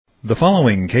The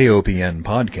following KOPN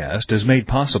podcast is made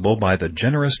possible by the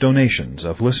generous donations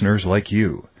of listeners like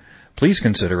you. Please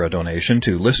consider a donation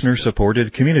to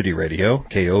listener-supported community radio,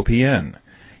 KOPN.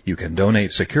 You can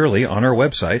donate securely on our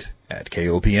website at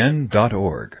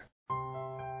kopn.org.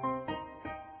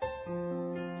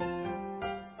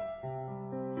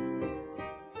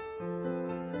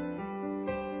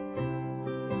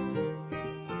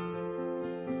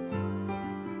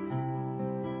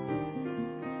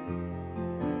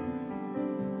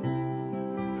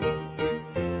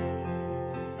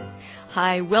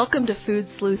 Hi, welcome to Food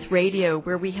Sleuth Radio,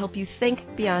 where we help you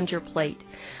think beyond your plate.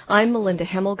 I'm Melinda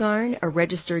Hemmelgarn, a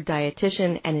registered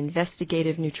dietitian and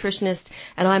investigative nutritionist,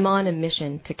 and I'm on a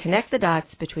mission to connect the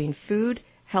dots between food,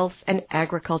 health, and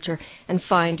agriculture and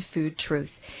find food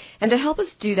truth. And to help us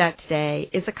do that today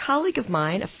is a colleague of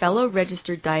mine, a fellow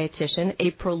registered dietitian,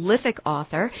 a prolific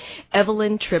author,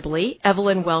 Evelyn Tribole.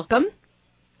 Evelyn, welcome.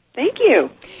 Thank you.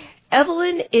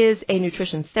 Evelyn is a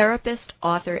nutrition therapist,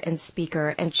 author, and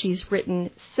speaker, and she's written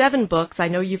 7 books. I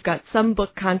know you've got some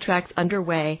book contracts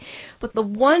underway, but the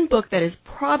one book that is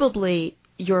probably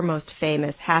your most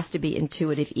famous has to be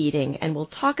Intuitive Eating, and we'll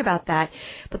talk about that.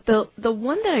 But the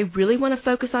one that I really want to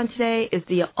focus on today is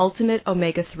the Ultimate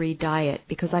Omega-3 Diet,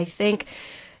 because I think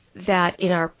that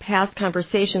in our past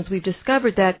conversations we've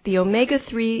discovered that the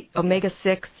omega-3,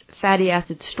 omega-6 fatty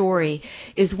acid story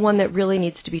is one that really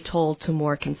needs to be told to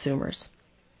more consumers.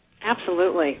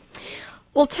 Absolutely.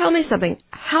 Well, tell me something.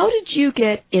 How did you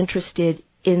get interested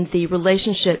in the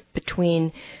relationship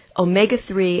between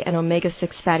omega-3 and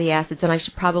omega-6 fatty acids? And I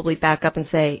should probably back up and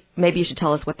say, maybe you should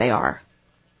tell us what they are.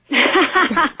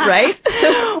 Right?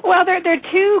 Well, there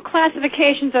are 2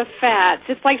 classifications of fats.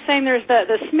 It's like saying there's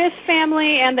the Smith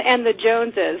family and the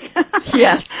Joneses.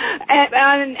 Yes.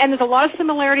 And there's a lot of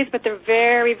similarities, but they're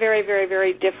very, very, very,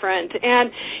 very different.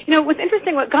 And, you know, what's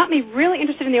interesting, what got me really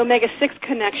interested in the omega-6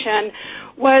 connection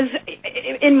was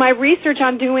in my research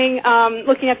on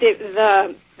looking at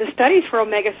the studies for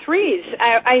omega-3s.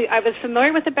 I was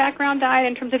familiar with the background diet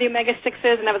in terms of the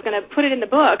omega-6s, and I was going to put it in the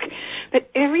book. But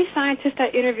every scientist I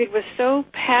interviewed was so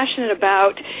passionate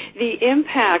about the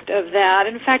impact of that.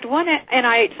 In fact, one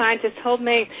NIH scientist told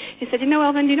me, he said,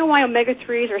 Evelyn, do you know why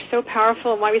omega-3s are so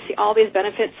powerful and why we see all these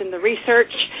benefits in the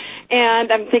research?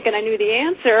 And I'm thinking I knew the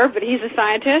answer, but he's a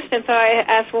scientist, and so I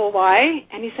asked, well, why?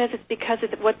 And he says it's because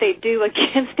of what they do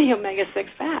against the omega-6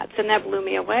 fats, and that blew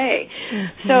me away.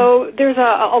 Mm-hmm. So there's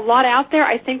a lot out there.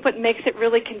 I think what makes it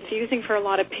really confusing for a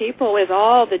lot of people is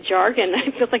all the jargon.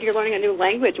 It feels like you're learning a new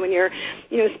language when you're,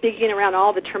 speaking around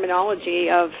all the terminology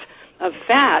of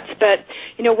fats. But,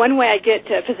 one way I get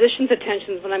physicians'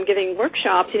 attention when I'm giving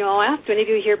workshops, I'll ask, do any of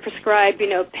you here prescribe,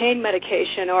 pain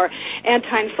medication or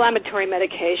anti-inflammatory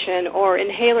medication or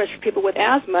inhalers for people with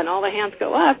asthma? And all the hands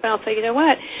go up, and I'll say,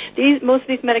 most of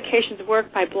these medications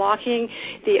work by blocking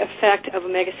the effect of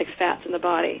omega-6 fats in the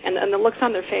body. And the looks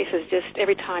on their faces just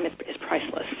every time is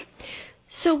priceless.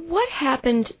 So what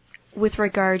happened with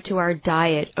regard to our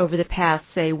diet over the past,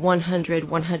 say, 100,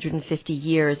 150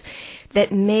 years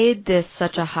that made this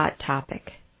such a hot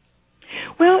topic?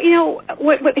 Well,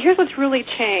 here's what's really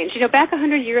changed. Back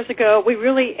 100 years ago, we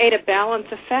really ate a balance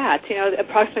of fats,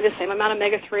 approximately the same amount of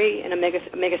omega-3 and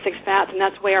omega-6 fats, and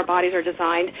that's the way our bodies are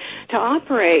designed to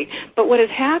operate. But what has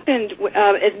happened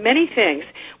is many things.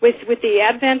 With the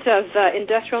advent of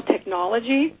industrial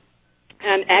technology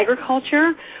and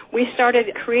agriculture, we started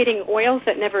creating oils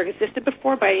that never existed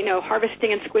before by,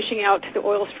 harvesting and squishing out the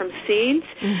oils from seeds.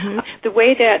 Mm-hmm. The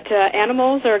way that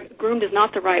animals are groomed is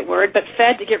not the right word, but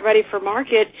fed to get ready for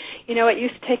market. It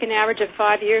used to take an average of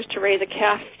 5 years to raise a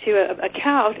calf to a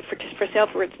cow for sale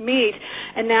for its meat,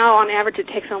 and now on average it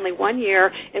takes only 1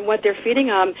 year, and what they're feeding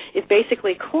them is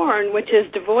basically corn, which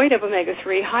is devoid of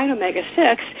omega-3, high in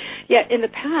omega-6, yet in the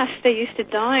past they used to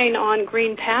dine on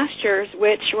green pastures,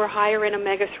 which were higher in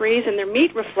omega-3s, and their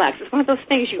meat reflects. It's one of those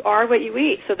things, you are what you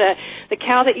eat. So the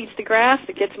cow that eats the grass,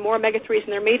 that gets more omega-3s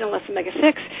in their meat and less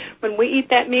omega-6, when we eat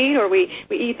that meat or we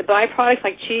eat the byproducts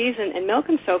like cheese and milk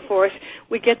and so forth,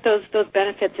 we get those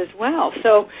benefits as well.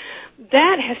 So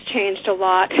that has changed a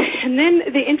lot. And then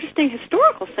the interesting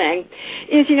historical thing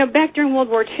is, back during World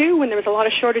War II when there was a lot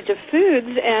of shortage of foods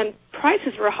and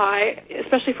prices were high,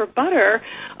 especially for butter,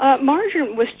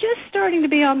 margarine was just starting to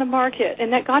be on the market,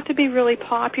 and that got to be really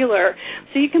popular.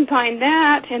 So you combine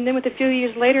that, and then with a few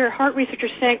years later, heart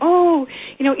researchers saying,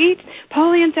 eat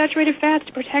polyunsaturated fats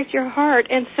to protect your heart.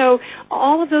 And so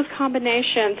all of those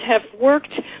combinations have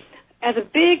worked as a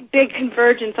big, big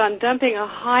convergence on dumping a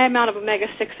high amount of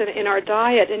omega-6 in our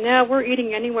diet. And now we're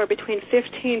eating anywhere between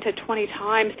 15 to 20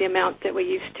 times the amount that we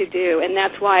used to do, and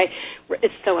that's why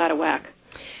it's so out of whack.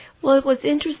 Well, what's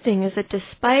interesting is that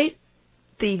despite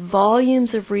the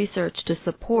volumes of research to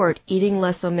support eating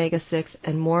less omega-6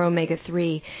 and more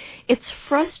omega-3, it's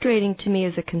frustrating to me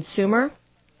as a consumer,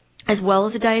 as well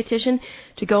as a dietitian,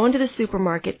 to go into the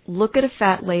supermarket, look at a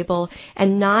fat label,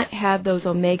 and not have those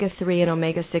omega-3 and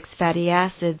omega-6 fatty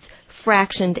acids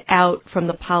fractioned out from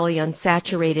the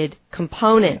polyunsaturated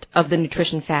component of the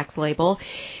nutrition facts label.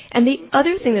 And the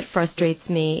other thing that frustrates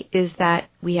me is that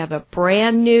we have a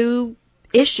brand new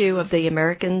issue of the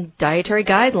American Dietary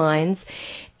Guidelines,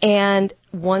 and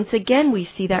once again we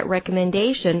see that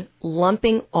recommendation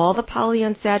lumping all the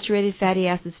polyunsaturated fatty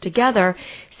acids together,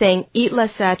 saying eat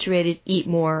less saturated, eat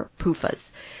more PUFAs.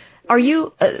 Are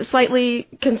you slightly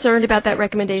concerned about that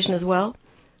recommendation as well?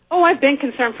 Oh, I've been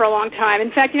concerned for a long time.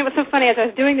 In fact, what's so funny, as I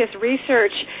was doing this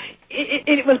research,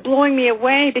 it was blowing me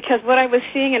away, because what I was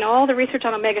seeing in all the research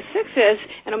on omega-6s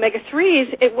and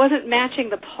omega-3s, it wasn't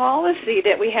matching the policy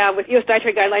that we have with U.S.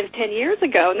 Dietary Guidelines 10 years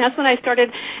ago. And that's when I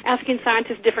started asking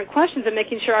scientists different questions and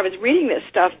making sure I was reading this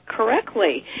stuff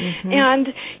correctly. Mm-hmm. And,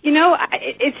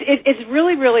 it's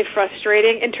really, really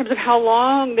frustrating in terms of how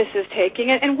long this is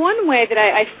taking. And one way that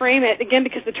I frame it, again,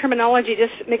 because the terminology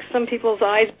just makes some people's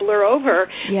eyes blur over,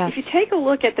 yes. If you take a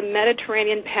look at the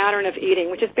Mediterranean pattern of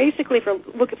eating, which is basically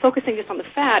focusing just on the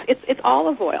fat, it's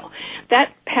olive oil.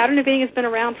 That pattern of eating has been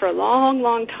around for a long,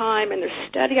 long time, and there's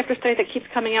study after study that keeps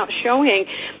coming out showing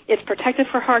it's protective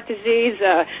for heart disease,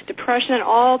 depression, and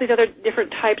all these other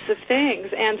different types of things.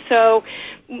 And so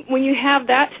when you have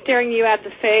that staring you at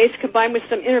the face, combined with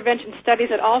some intervention studies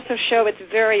that also show it's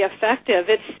very effective,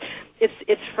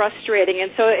 it's frustrating.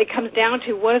 And so it comes down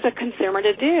to, what is a consumer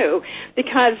to do?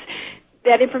 Because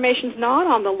that information's not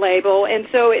on the label, and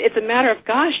so it's a matter of,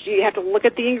 gosh, do you have to look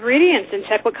at the ingredients and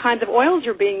check what kinds of oils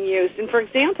are being used? And for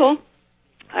example,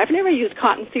 I've never used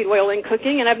cottonseed oil in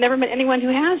cooking, and I've never met anyone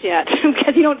who has yet,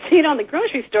 because you don't see it on the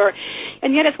grocery store.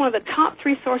 And yet it's one of the top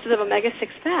 3 sources of omega-6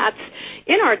 fats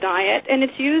in our diet, and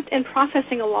it's used in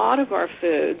processing a lot of our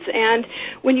foods. And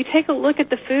when you take a look at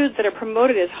the foods that are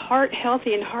promoted as heart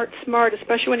healthy and heart smart,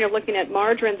 especially when you're looking at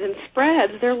margarines and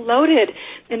spreads, they're loaded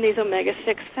in these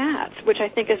omega-6 fats, which I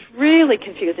think is really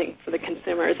confusing for the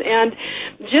consumers. And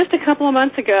just a couple of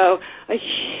months ago, a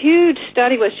huge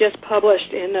study was just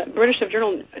published in the British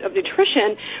Journal of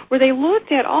Nutrition, where they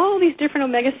looked at all these different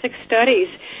omega-6 studies,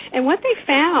 and what they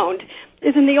found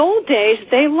is, in the old days,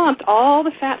 they lumped all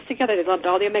the fats together. They lumped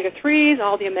all the omega-3s,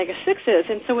 all the omega-6s,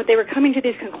 and so they were coming to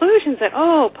these conclusions that,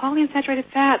 polyunsaturated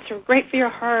fats are great for your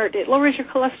heart, it lowers your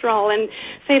cholesterol and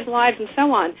saves lives and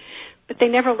so on. But they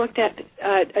never looked at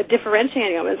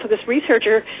differentiating them. And so this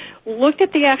researcher looked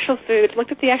at the actual foods,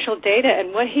 looked at the actual data,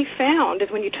 and what he found is,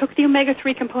 when you took the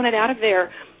omega-3 component out of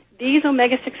there, these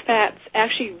omega-6 fats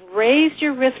actually raised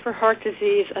your risk for heart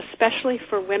disease, especially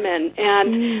for women.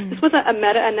 And this was a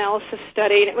meta-analysis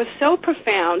study, and it was so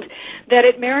profound that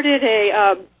it merited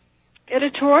a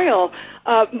editorial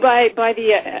by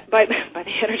the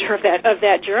editor of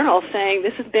that journal, saying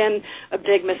this has been a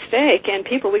big mistake, and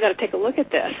people, we got to take a look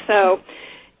at this. So,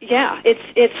 yeah,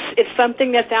 it's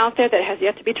something that's out there that has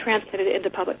yet to be translated into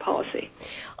public policy.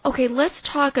 Okay, let's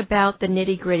talk about the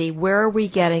nitty-gritty. Where are we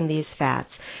getting these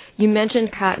fats? You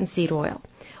mentioned cottonseed oil.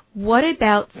 What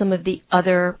about some of the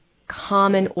other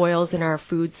common oils in our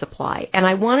food supply? And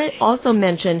I want to also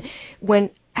mention,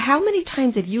 how many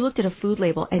times have you looked at a food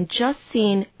label and just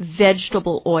seen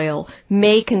vegetable oil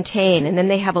may contain, and then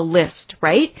they have a list,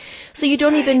 right? So you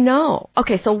don't even know.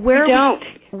 Okay, so where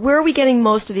are we getting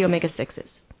most of the omega-6s?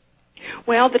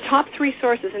 Well, the top 3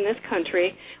 sources in this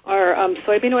country are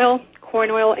soybean oil, corn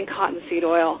oil, and cottonseed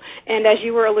oil. And as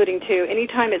you were alluding to,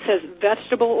 anytime it says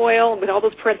vegetable oil with all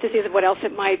those parentheses of what else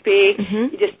it might be,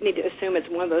 you just need to assume it's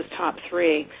one of those top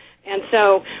 3. And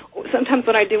so sometimes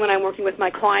what I do when I'm working with my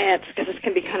clients, because this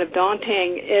can be kind of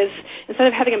daunting, is instead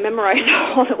of having to memorize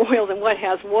all the oils and what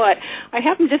has what, I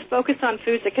have them just focus on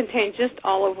foods that contain just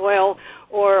olive oil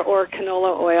or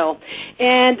canola oil.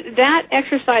 And that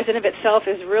exercise in of itself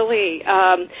is really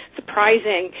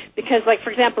surprising, because, like, for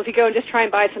example, if you go and just try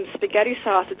and buy some spaghetti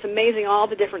sauce, it's amazing all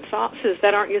the different sauces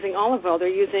that aren't using olive oil. They're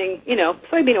using,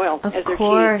 soybean oil as their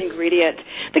key ingredient.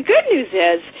 The good news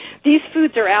is these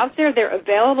foods are out there, they're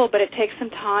available, but it takes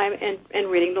some time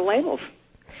and reading the labels.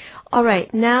 All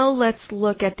right, now let's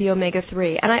look at the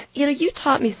omega-3. And you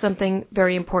taught me something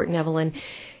very important, Evelyn.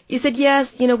 You said, yes,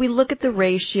 we look at the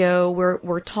ratio.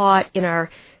 We're taught in our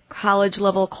college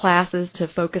level classes to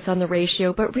focus on the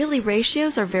ratio, but really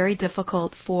ratios are very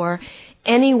difficult for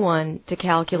anyone to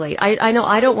calculate. I know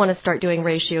I don't want to start doing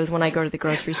ratios when I go to the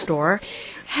grocery store.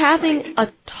 Having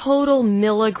a total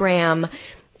milligram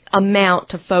amount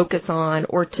to focus on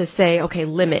or to say, okay,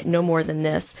 limit, no more than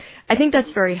this. I think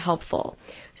that's very helpful.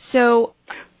 So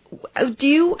do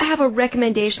you have a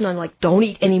recommendation on, like, don't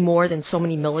eat any more than so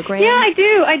many milligrams? Yeah, I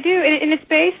do. And it's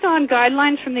based on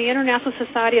guidelines from the International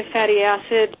Society of Fatty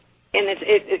Acids, and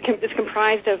it's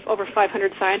comprised of over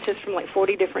 500 scientists from like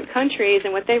 40 different countries,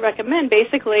 and what they recommend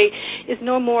basically is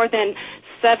no more than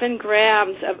 7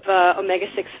 grams of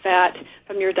omega-6 fat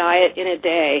from your diet in a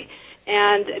day.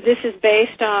 And this is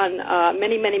based on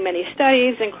many, many, many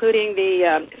studies, including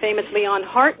the famous Leon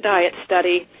Hart diet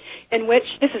study, in which,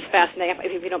 this is fascinating,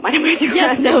 if you don't mind me.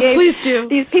 Yes, no, please do.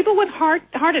 These people with heart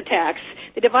attacks,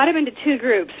 they divide them into 2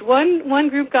 groups. One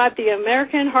group got the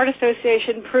American Heart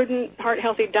Association Prudent Heart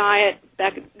Healthy Diet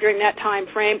back during that time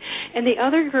frame, and the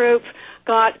other group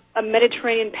got a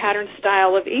Mediterranean pattern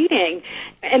style of eating,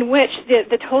 in which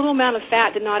the total amount of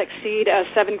fat did not exceed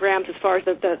 7 grams as far as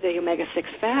the omega-6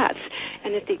 fats.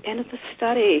 And at the end of the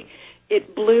study,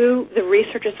 it blew the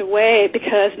researchers away,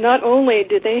 because not only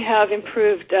did they have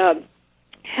improved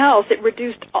health, it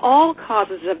reduced all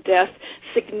causes of death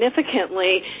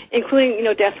significantly, including,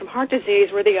 death from heart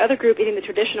disease, where the other group eating the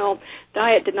traditional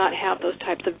diet did not have those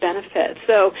types of benefits.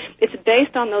 So it's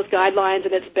based on those guidelines,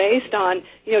 and it's based on,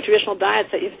 traditional diets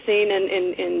that you've seen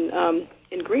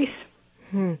in Greece.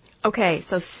 Okay,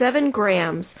 so 7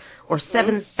 grams or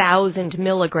 7,000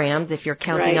 milligrams, if you're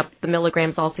counting up the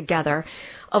milligrams altogether,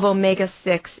 of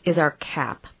omega-6 is our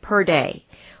cap per day.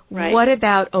 Right. What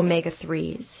about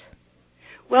omega-3s?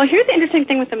 Well, here's the interesting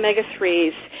thing with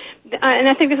omega-3s, and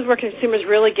I think this is where consumers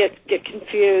really get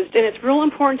confused, and it's real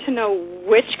important to know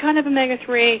which kind of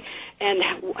omega-3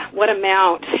 and what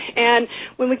amount. And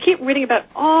when we keep reading about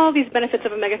all these benefits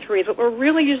of omega-3s, what we're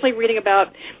really usually reading about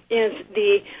is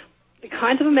the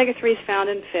kinds of omega-3s found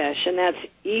in fish, and that's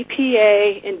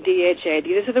EPA and DHA.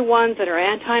 These are the ones that are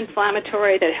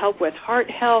anti-inflammatory, that help with heart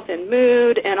health and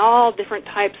mood and all different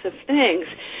types of things.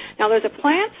 Now, there's a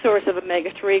plant source of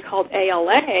omega-3 called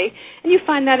ALA, and you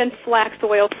find that in flax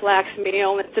oil, flax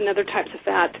meal, and it's in other types of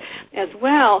fat as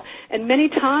well. And many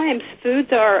times, foods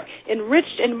are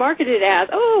enriched and marketed as,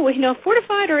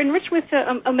 fortified or enriched with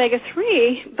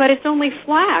omega-3, but it's only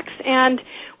flax. And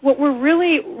what we're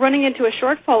really running into a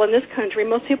shortfall in this country,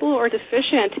 most people are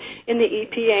deficient in the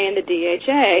EPA and the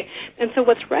DHA. And so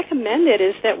what's recommended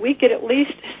is that we get at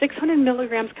least 600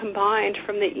 milligrams combined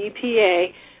from the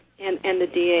EPA and the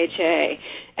DHA.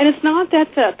 And it's not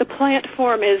that the plant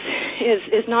form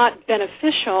is not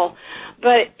beneficial,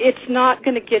 but it's not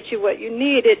going to get you what you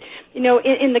need.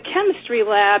 In the chemistry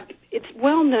lab, it's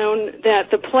well known that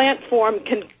the plant form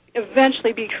can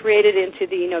eventually be created into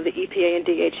the EPA and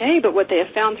DHA, but what they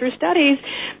have found through studies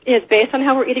is, based on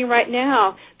how we're eating right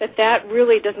now, that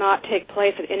really does not take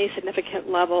place at any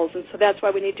significant levels. And so that's why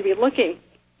we need to be looking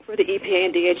for the EPA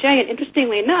and DHA. And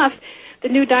interestingly enough, the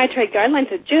new dietary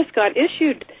guidelines that just got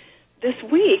issued this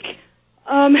week,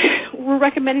 we're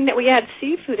recommending that we add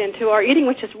seafood into our eating,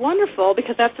 which is wonderful,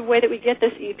 because that's the way that we get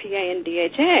this EPA and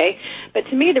DHA.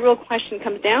 But to me, the real question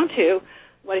comes down to,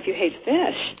 what if you hate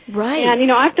fish? Right.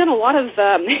 And, I've done a lot of,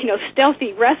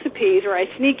 stealthy recipes where I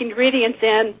sneak ingredients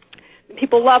in.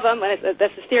 People love them. That's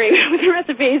the theory with the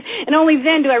recipes. And only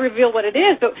then do I reveal what it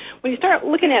is. But when you start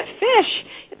looking at fish,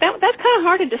 that's kind of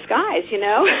hard to disguise,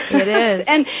 It is.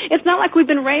 And it's not like we've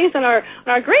been raised on our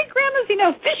great-grandma's,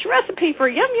 fish recipe for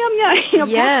yum, yum, yum,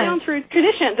 passed down through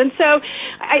traditions. And so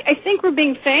I think we're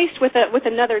being faced with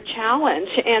another challenge,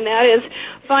 and that is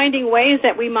finding ways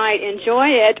that we might enjoy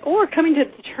it, or coming to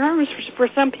terms for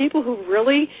some people who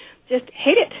really just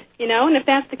hate it, and if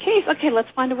that's the case, okay, let's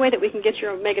find a way that we can get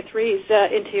your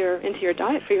omega-3s into your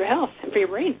diet for your health and for your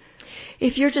brain.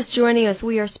 If you're just joining us,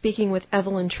 we are speaking with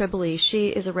Evelyn Tribole. She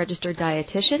is a registered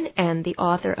dietitian and the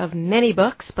author of many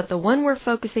books, but the one we're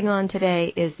focusing on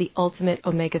today is The Ultimate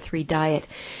Omega-3 Diet.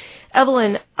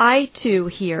 Evelyn, I too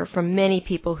hear from many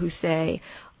people who say,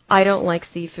 I don't like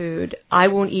seafood, I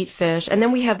won't eat fish, and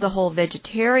then we have the whole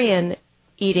vegetarian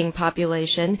eating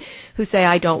population who say,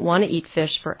 I don't want to eat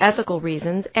fish for ethical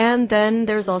reasons, and then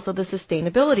there's also the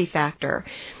sustainability factor.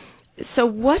 So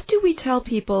what do we tell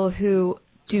people who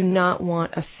do not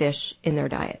want a fish in their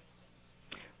diet?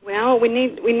 Well, we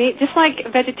need just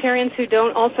like vegetarians who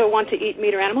don't also want to eat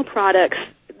meat or animal products,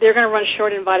 they're going to run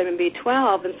short in vitamin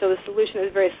B12, and so the solution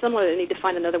is very similar. They need to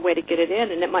find another way to get it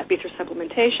in, and it might be through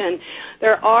supplementation.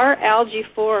 There are algae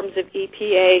forms of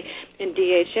EPA and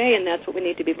DHA, and that's what we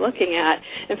need to be looking at.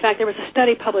 In fact, there was a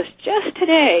study published just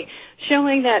today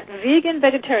showing that vegan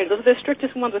vegetarians, those are the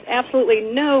strictest ones with absolutely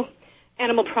no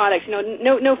animal products,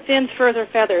 no fins, furs, or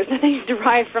feathers, nothing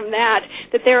derived from that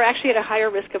they're actually at a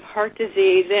higher risk of heart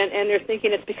disease, and they're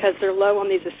thinking it's because they're low on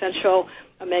these essential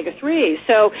omega-3s.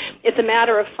 So it's a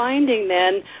matter of finding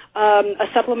then a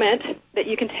supplement that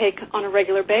you can take on a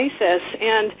regular basis.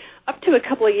 And up to a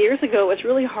couple of years ago, it was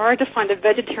really hard to find a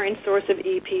vegetarian source of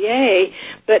EPA,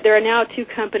 but there are now 2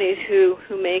 companies who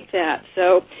make that.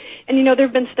 So, and there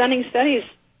have been stunning studies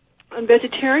on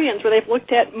vegetarians where they've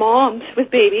looked at moms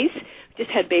with babies, just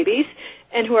had babies,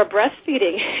 and who are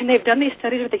breastfeeding, and they've done these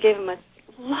studies where they gave them a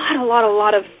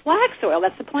lot of flax oil.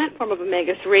 That's the plant form of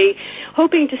omega-3,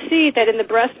 hoping to see that in the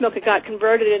breast milk it got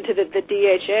converted into the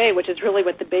DHA, which is really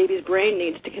what the baby's brain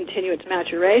needs to continue its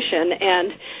maturation,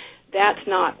 and that's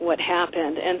not what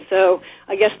happened. And so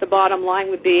I guess the bottom line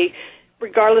would be,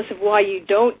 regardless of why you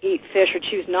don't eat fish or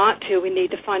choose not to, we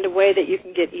need to find a way that you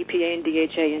can get EPA and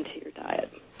DHA into your diet.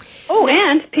 Oh,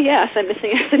 and P.S., I'm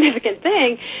missing a significant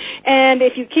thing, and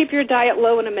if you keep your diet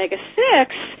low in omega-6,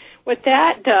 what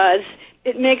that does,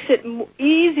 it makes it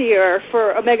easier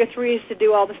for omega-3s to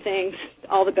do all the things,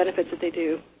 all the benefits that they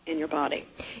do in your body.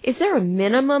 Is there a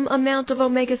minimum amount of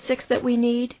omega-6 that we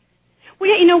need? Well,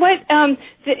 yeah, you know what?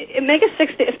 The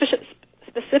omega-6,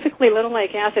 specifically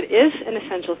linoleic acid, is an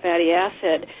essential fatty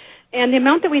acid, and the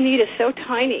amount that we need is so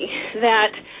tiny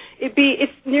that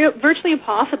it's virtually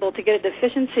impossible to get a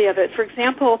deficiency of it. For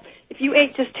example, if you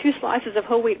ate just 2 slices of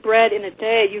whole wheat bread in a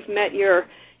day, you've met your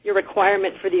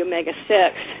requirement for the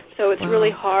omega-6. So it's really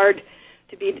hard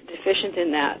to be deficient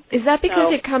in that. Is that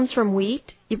because it comes from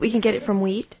wheat? We can get it from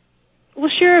wheat? Well,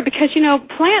 sure, because,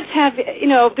 plants have,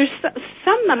 there's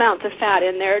some amounts of fat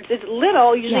in there. It's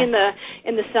little, usually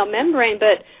in the cell membrane,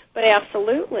 but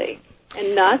absolutely.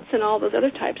 And nuts and all those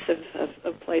other types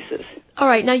of places. All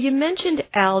right. Now, you mentioned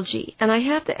algae, and I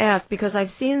have to ask because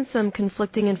I've seen some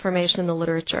conflicting information in the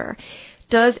literature.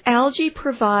 Does algae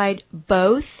provide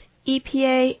both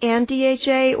EPA and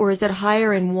DHA, or is it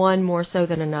higher in one more so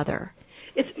than another?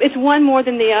 It's one more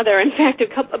than the other. In fact,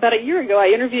 about a year ago,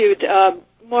 I interviewed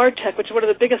Martech, which is one of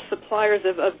the biggest suppliers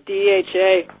of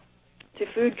DHA to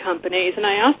food companies, and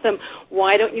I asked them,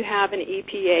 why don't you have an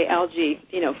EPA algae,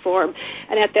 form?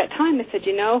 And at that time, they said,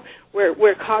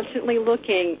 we're constantly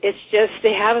looking. It's just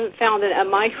they haven't found a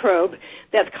microbe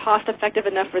that's cost effective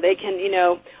enough where they can,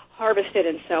 harvest it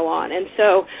and so on. And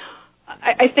so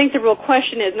I think the real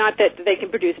question is not that they can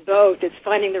produce both. It's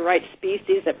finding the right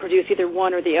species that produce either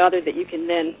one or the other that you can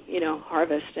then,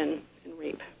 harvest and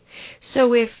reap.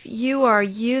 So if you are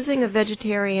using a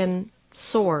vegetarian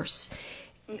source,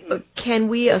 can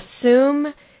we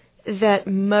assume that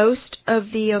most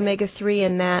of the omega-3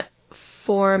 in that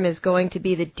form is going to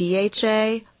be the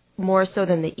DHA more so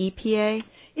than the EPA?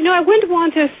 I wouldn't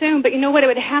want to assume, but you know what? It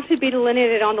would have to be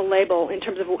delineated on the label in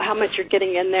terms of how much you're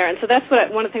getting in there. And so that's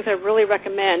one of the things I really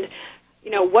recommend.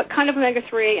 What kind of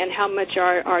omega-3 and how much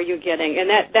are you getting? And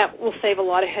that will save a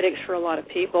lot of headaches for a lot of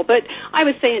people. But I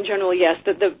would say in general, yes,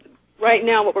 right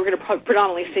now what we're going to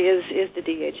predominantly see is the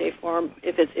DHA form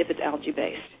if it's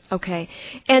algae-based. Okay.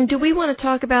 And do we want to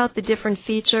talk about the different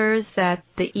features that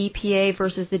the EPA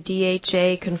versus the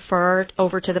DHA confer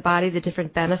over to the body, the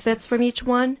different benefits from each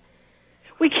one?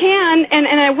 We can,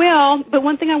 and I will, but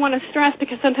one thing I want to stress,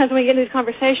 because sometimes when we get into these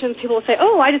conversations, people will say,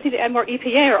 oh, I just need to add more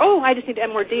EPA, or oh, I just need to add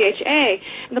more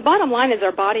DHA. And the bottom line is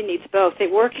our body needs both. They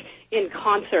work in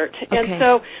concert. Okay. And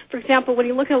so, for example, when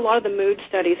you look at a lot of the mood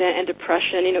studies and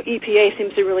depression, EPA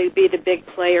seems to really be the big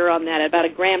player on that, about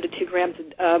 1 gram to 2 grams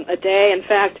a day. In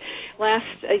fact, last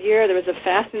year there was a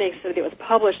fascinating study that was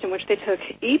published in which they took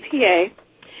EPA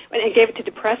and gave it to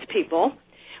depressed people.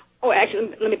 Oh,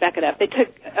 actually, let me back it up. They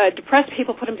took depressed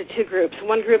people, put them to 2 groups.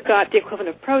 One group got the equivalent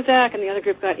of Prozac, and the other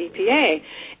group got EPA.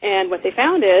 And what they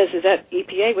found is that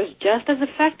EPA was just as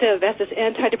effective as this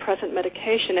antidepressant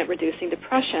medication at reducing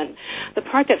depression. The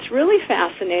part that's really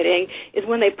fascinating is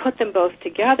when they put them both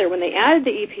together. When they added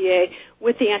the EPA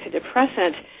with the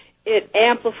antidepressant, it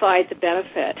amplified the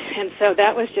benefit. And so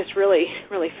that was just really,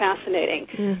 really fascinating.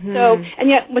 Mm-hmm. So, and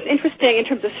yet what's interesting in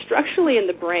terms of structurally in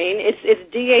the brain, it's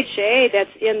DHA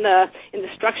that's in the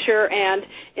structure and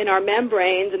in our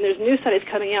membranes, and there's new studies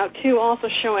coming out too also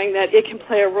showing that it can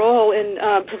play a role in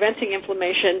preventing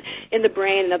inflammation in the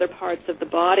brain and other parts of the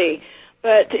body.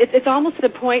 But it's almost to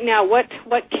the point now, what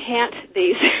can't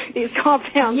these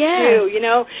compounds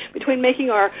do, between making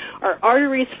our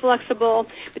arteries flexible,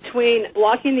 between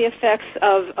blocking the effects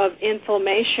of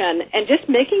inflammation, and just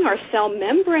making our cell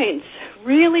membranes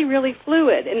really, really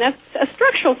fluid. And that's a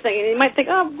structural thing. And you might think,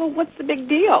 oh, well, what's the big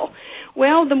deal?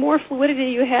 Well, the more fluidity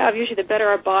you have, usually the better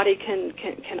our body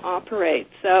can operate.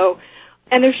 So,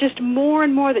 and there's just more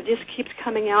and more that just keeps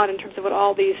coming out in terms of what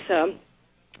all these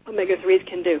omega-3s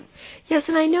can do. Yes,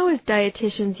 and I know as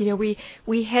dietitians,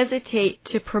 we hesitate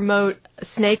to promote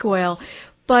snake oil,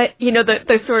 but,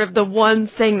 the sort of the one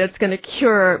thing that's going to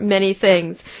cure many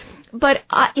things. But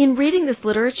in reading this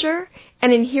literature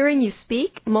and in hearing you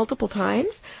speak multiple times,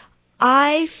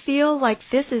 I feel like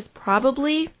this is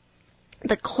probably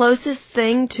the closest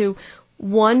thing to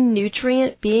one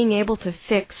nutrient being able to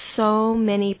fix so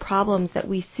many problems that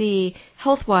we see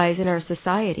health-wise in our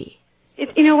society.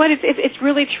 You know what? It's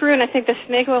really true, and I think the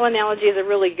snake oil analogy is a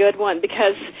really good one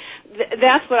because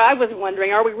that's what I was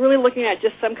wondering. Are we really looking at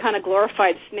just some kind of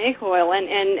glorified snake oil?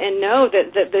 And know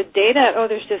that the data,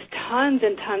 there's just tons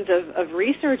and tons of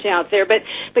research out there. But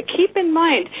keep in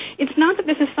mind, it's not that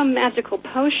this is some magical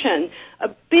potion. A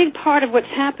big part of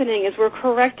what's happening is we're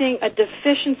correcting a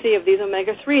deficiency of these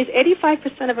omega-3s.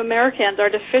 85% of Americans are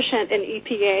deficient in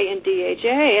EPA and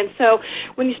DHA. And so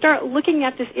when you start looking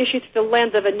at this issue through the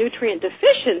lens of a nutrient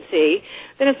deficiency,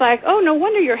 then it's like, oh, no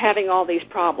wonder you're having all these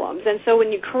problems. And so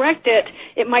when you correct it,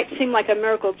 it might seem like a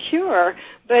miracle cure,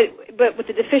 but with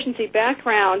the deficiency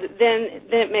background, then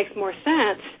it makes more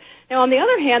sense. Now, on the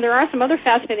other hand, there are some other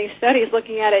fascinating studies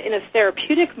looking at it in a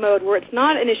therapeutic mode where it's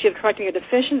not an issue of correcting a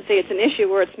deficiency, it's an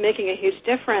issue where it's making a huge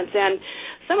difference. And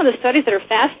some of the studies that are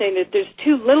fascinating, there's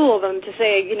too little of them to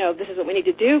say, this is what we need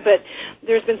to do, but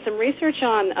there's been some research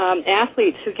on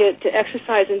athletes who get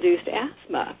exercise-induced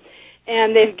asthma.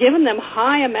 And they've given them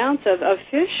high amounts of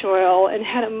fish oil and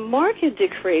had a marked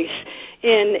decrease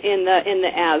in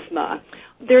the asthma.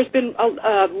 There's been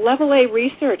level A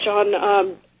research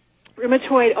on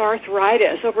rheumatoid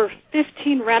arthritis, over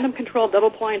 15 random controlled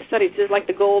double-blind studies. This is like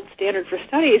the gold standard for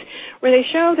studies, where they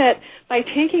show that by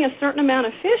taking a certain amount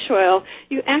of fish oil,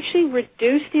 you actually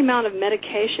reduce the amount of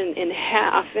medication in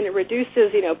half, and it reduces,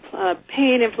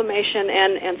 pain, inflammation,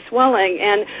 and swelling.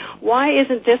 And why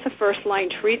isn't this a first-line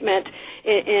treatment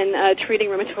in treating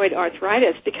rheumatoid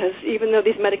arthritis? Because even though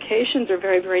these medications are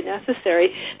very, very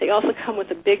necessary, they also come with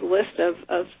a big list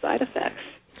of side effects.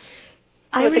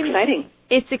 So it's exciting.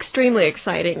 It's extremely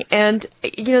exciting. And,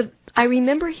 I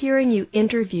remember hearing you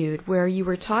interviewed where you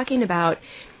were talking about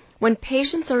when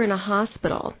patients are in a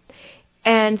hospital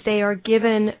and they are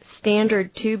given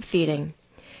standard tube feeding,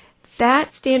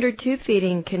 that standard tube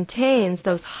feeding contains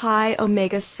those high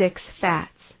omega-6 fats.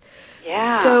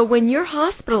 Yeah. So when you're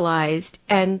hospitalized,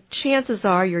 and chances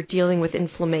are you're dealing with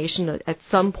inflammation at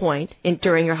some point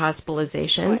during your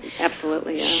hospitalization. Right.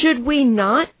 Absolutely, yeah. Should we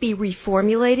not be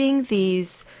reformulating these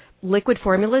liquid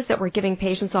formulas that we're giving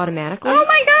patients automatically? Oh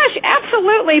my gosh,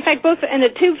 absolutely. In fact, both and the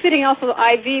tube fitting, also the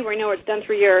IV, where it's done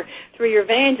through your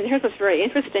veins. And here's what's very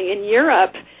interesting: in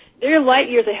Europe, they're light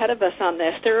years ahead of us on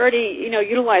this. They're already,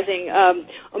 utilizing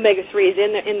omega-3s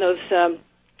in those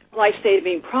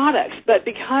life-saving products. But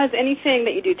because anything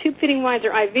that you do tube fitting wise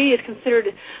or IV is considered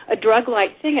a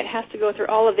drug-like thing, it has to go through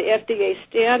all of the FDA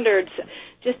standards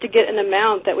just to get an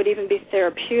amount that would even be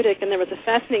therapeutic. And there was a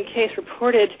fascinating case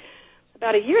reported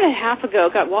about a year and a half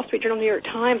ago, got Wall Street Journal, New York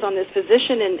Times, on this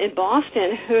physician in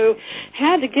Boston who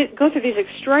had to go through these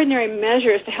extraordinary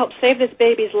measures to help save this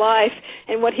baby's life,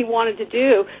 and what he wanted to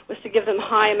do was to give them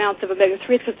high amounts of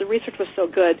omega-3s because the research was so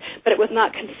good, but it was not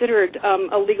considered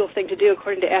a legal thing to do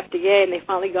according to FDA, and they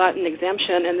finally got an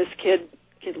exemption, and this kid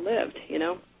lived,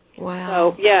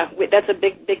 Wow. So, yeah, that's a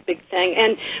big thing.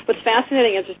 And what's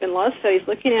fascinating is there's been a lot of studies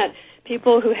looking at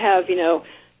people who have,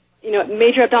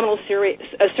 major abdominal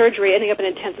surgery ending up in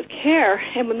intensive care,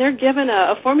 and when they're given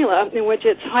a formula in which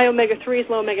it's high omega-3s,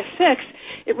 low omega-6,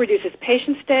 it reduces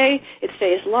patient stay, it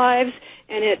saves lives,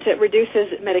 and it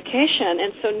reduces medication.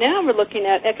 And so now we're looking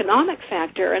at economic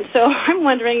factor. And so I'm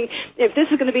wondering if this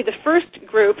is going to be the first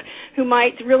group who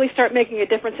might really start making a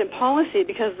difference in policy,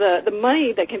 because the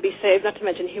money that can be saved, not to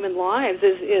mention human lives,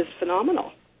 is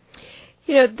phenomenal.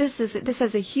 This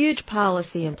has a huge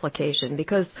policy implication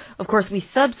because, of course, we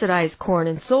subsidize corn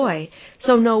and soy,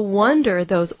 so no wonder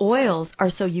those oils are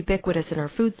so ubiquitous in our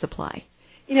food supply.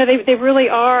 They really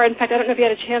are. In fact, I don't know if you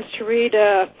had a chance to read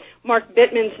Mark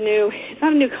Bittman's it's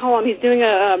not a new column. He's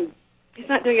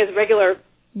not doing his regular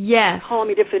column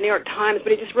he did for the New York Times,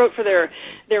 but he just wrote for their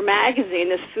magazine,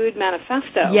 this Food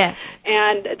Manifesto. Yes.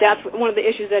 And that's one of the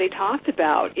issues that he talked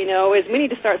about, is we need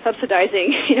to start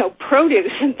subsidizing,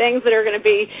 produce and things that are going to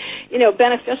be,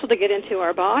 beneficial to get into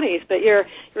our bodies. But you're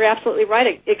absolutely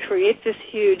right. It creates this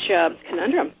huge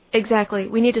conundrum. Exactly.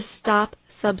 We need to stop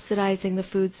subsidizing the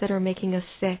foods that are making us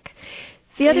sick.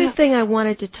 The other thing I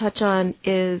wanted to touch on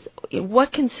is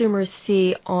what consumers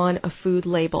see on a food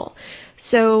label.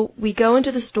 So we go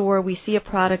into the store, we see a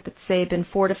product that's, say, been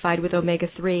fortified with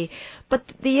omega-3, but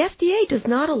the FDA does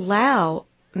not allow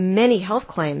many health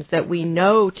claims that we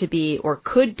know to be or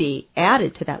could be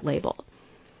added to that label.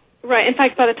 Right. In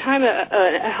fact, by the time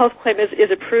a health claim is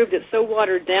approved, it's so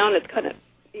watered down, it's kind of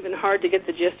even hard to get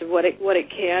the gist of what it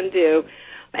can do.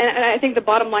 And I think the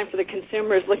bottom line for the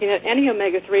consumer is looking at any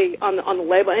omega-3 on the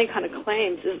label, any kind of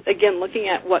claims, is, again, looking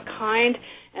at what kind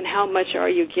and how much are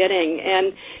you getting.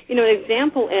 And, an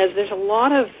example is there's a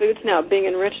lot of foods now being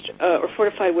enriched or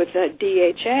fortified with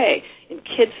DHA in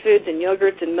kids' foods and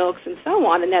yogurts and milks and so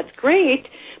on, and that's great.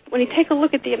 But when you take a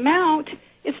look at the amount,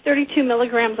 it's 32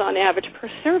 milligrams on average per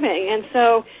serving. And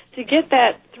so to get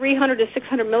that 300 to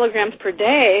 600 milligrams per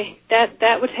day,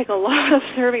 that would take a lot of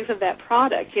servings of that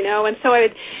product, And so I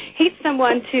would hate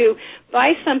someone to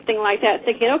buy something like that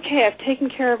thinking, okay, I've taken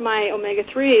care of my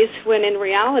omega-3s, when in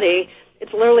reality,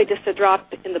 it's literally just a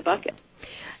drop in the bucket.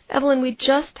 Evelyn, we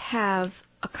just have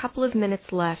a couple of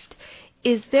minutes left.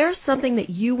 Is there something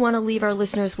that you want to leave our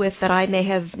listeners with that I may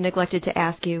have neglected to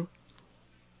ask you?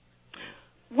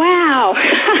 Wow.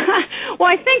 Well,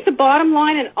 I think the bottom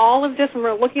line in all of this, when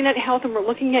we're looking at health and we're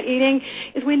looking at eating,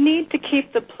 is we need to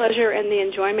keep the pleasure and the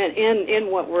enjoyment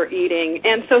in what we're eating.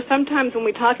 And so sometimes when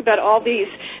we talk about all these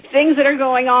things that are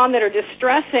going on that are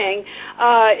distressing,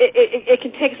 it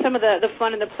can take some of the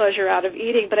fun and the pleasure out of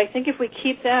eating. But I think if we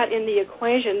keep that in the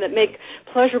equation, that make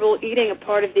pleasurable eating a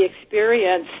part of the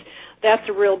experience, that's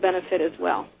a real benefit as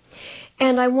well.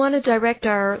 And I want to direct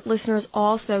our listeners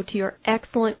also to your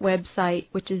excellent website,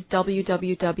 which is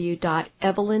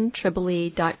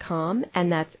www.evelyntribole.com,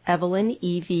 and that's Evelyn,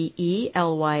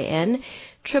 Evelyn,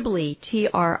 Tribole,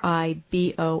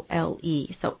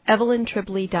 Tribole. So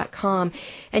evelyntribole.com,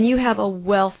 and you have a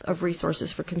wealth of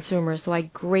resources for consumers, so I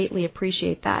greatly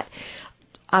appreciate that.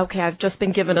 Okay, I've just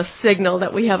been given a signal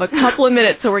that we have a couple of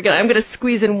minutes, so I'm going to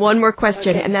squeeze in one more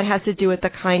question, and that has to do with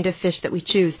the kind of fish that we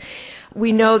choose.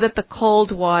 We know that the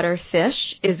cold water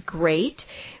fish is great.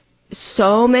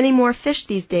 So many more fish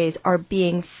these days are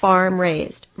being farm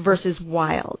raised versus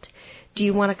wild. Do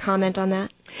you want to comment on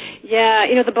that? Yeah,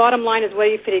 the bottom line is what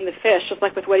are you feeding the fish, just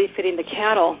like with what are you feeding the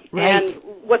cattle. Right. And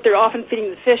what they're often feeding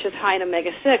the fish is high in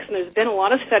omega-6, and there's been a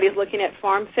lot of studies looking at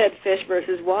farm-fed fish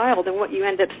versus wild, and what you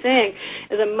end up seeing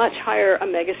is a much higher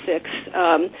omega-6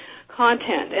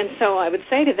 content. And so I would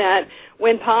say to that,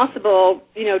 when possible,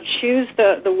 choose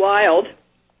the wild.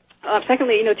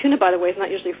 Secondly, tuna, by the way, is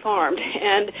not usually farmed,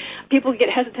 and people get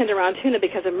hesitant around tuna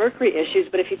because of mercury issues,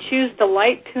 but if you choose the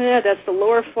light tuna, that's the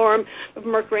lower form of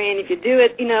mercury, and if you do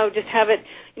it, just have it,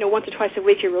 once or twice a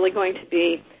week, you're really going to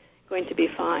be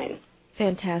fine.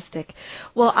 Fantastic.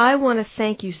 Well, I want to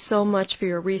thank you so much for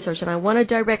your research, and I want to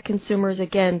direct consumers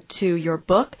again to your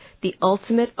book, The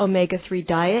Ultimate Omega-3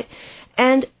 Diet,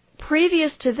 and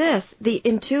previous to this, the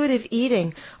Intuitive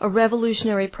Eating, a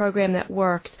revolutionary program that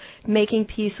works, making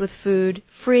peace with food,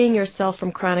 freeing yourself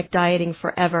from chronic dieting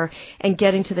forever, and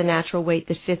getting to the natural weight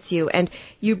that fits you. And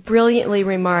you brilliantly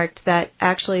remarked that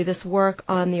actually this work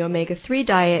on the omega-3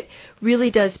 diet really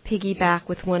does piggyback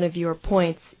with one of your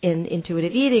points in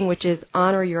Intuitive Eating, which is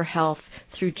honor your health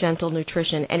through gentle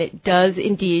nutrition. And it does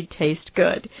indeed taste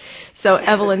good. So,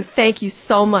 Evelyn, thank you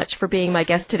so much for being my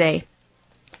guest today.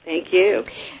 Thank you.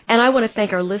 And I want to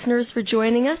thank our listeners for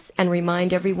joining us and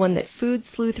remind everyone that Food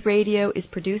Sleuth Radio is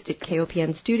produced at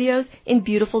KOPN Studios in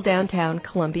beautiful downtown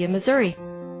Columbia, Missouri.